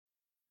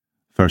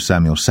1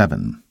 Samuel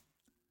 7.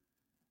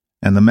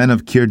 And the men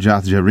of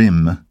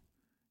Kirjath-jearim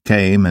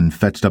came and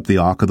fetched up the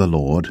ark of the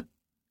Lord,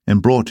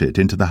 and brought it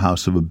into the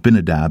house of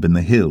Abinadab in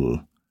the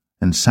hill,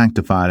 and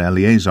sanctified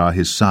Eleazar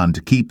his son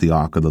to keep the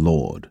ark of the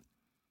Lord.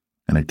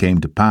 And it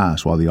came to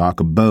pass, while the ark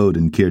abode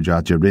in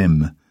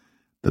Kirjath-jearim,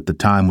 that the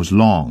time was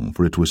long,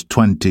 for it was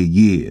 20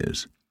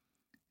 years.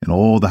 And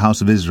all the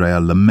house of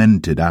Israel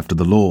lamented after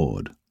the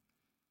Lord.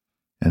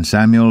 And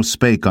Samuel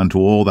spake unto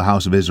all the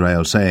house of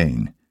Israel,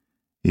 saying,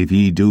 If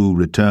ye do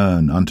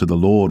return unto the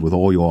Lord with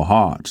all your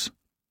hearts,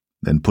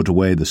 then put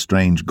away the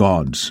strange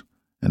gods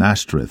and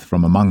Ashtoreth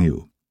from among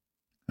you,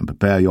 and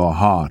prepare your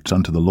hearts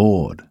unto the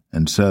Lord,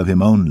 and serve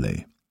him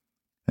only,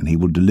 and he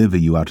will deliver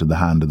you out of the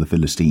hand of the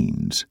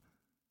Philistines.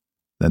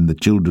 Then the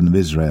children of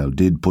Israel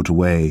did put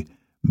away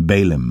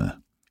Baalim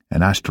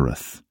and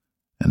Ashtoreth,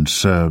 and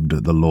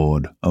served the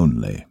Lord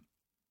only.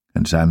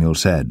 And Samuel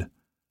said,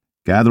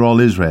 Gather all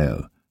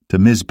Israel to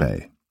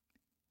Mizpeh,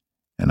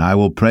 and I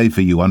will pray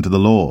for you unto the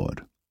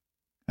Lord.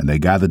 And they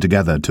gathered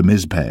together to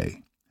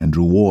Mizpeh, and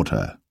drew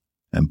water,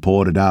 and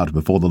poured it out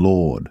before the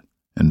Lord,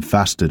 and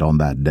fasted on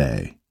that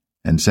day,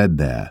 and said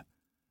there,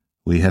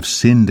 We have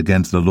sinned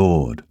against the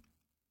Lord.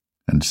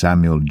 And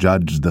Samuel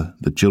judged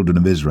the children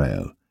of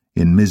Israel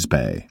in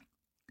Mizpeh.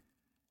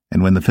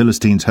 And when the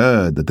Philistines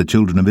heard that the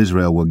children of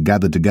Israel were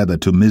gathered together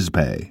to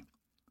Mizpeh,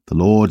 the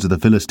lords of the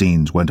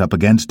Philistines went up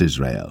against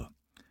Israel.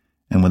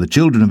 And when the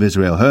children of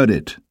Israel heard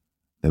it,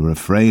 they were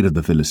afraid of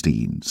the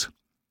Philistines.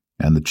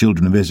 And the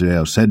children of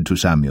Israel said to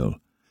Samuel,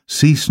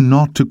 Cease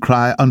not to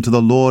cry unto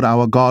the Lord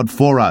our God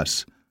for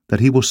us, that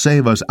he will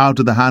save us out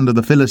of the hand of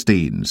the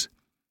Philistines.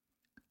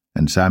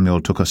 And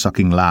Samuel took a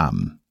sucking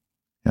lamb,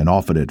 and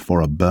offered it for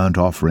a burnt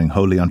offering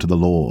holy unto the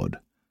Lord.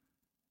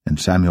 And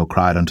Samuel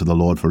cried unto the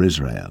Lord for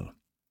Israel.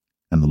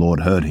 And the Lord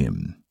heard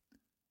him.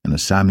 And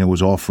as Samuel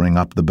was offering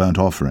up the burnt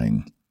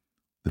offering,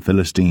 the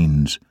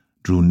Philistines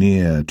drew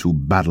near to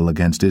battle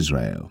against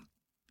Israel.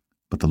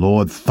 But the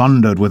Lord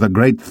thundered with a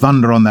great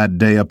thunder on that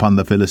day upon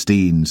the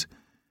Philistines,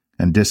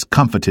 and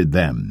discomfited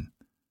them,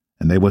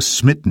 and they were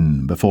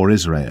smitten before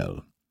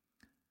Israel.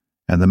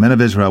 And the men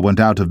of Israel went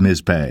out of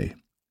Mizpeh,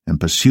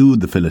 and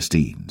pursued the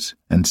Philistines,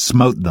 and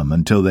smote them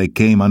until they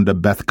came under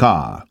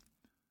Bethkar.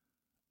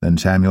 Then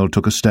Samuel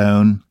took a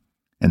stone,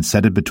 and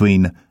set it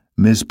between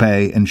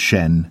Mizpeh and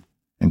Shen,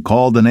 and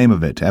called the name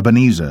of it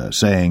Ebenezer,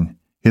 saying,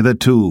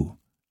 Hitherto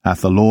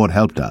hath the Lord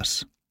helped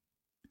us.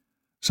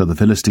 So the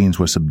Philistines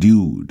were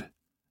subdued,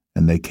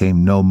 and they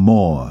came no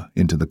more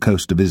into the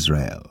coast of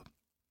Israel.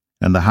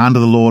 And the hand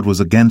of the Lord was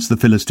against the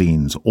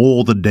Philistines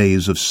all the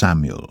days of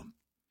Samuel.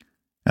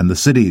 And the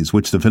cities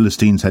which the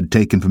Philistines had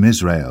taken from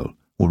Israel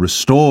were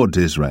restored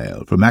to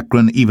Israel, from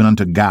Ekron even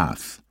unto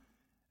Gath.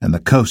 And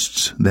the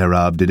coasts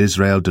thereof did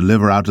Israel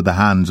deliver out of the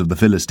hands of the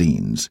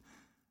Philistines.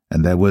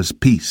 And there was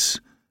peace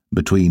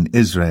between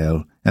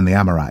Israel and the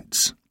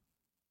Amorites.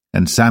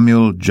 And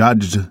Samuel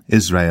judged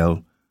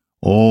Israel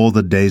all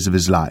the days of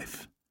his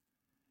life.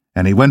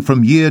 And he went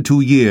from year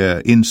to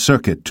year in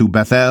circuit to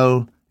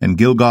Bethel and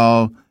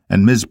Gilgal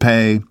and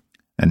Mizpeh,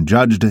 and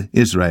judged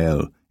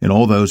Israel in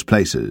all those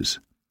places.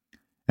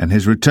 And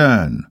his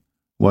return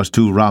was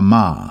to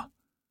Ramah,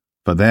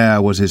 for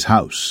there was his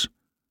house,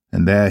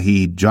 and there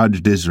he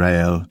judged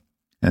Israel,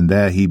 and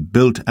there he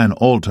built an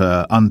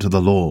altar unto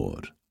the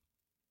Lord.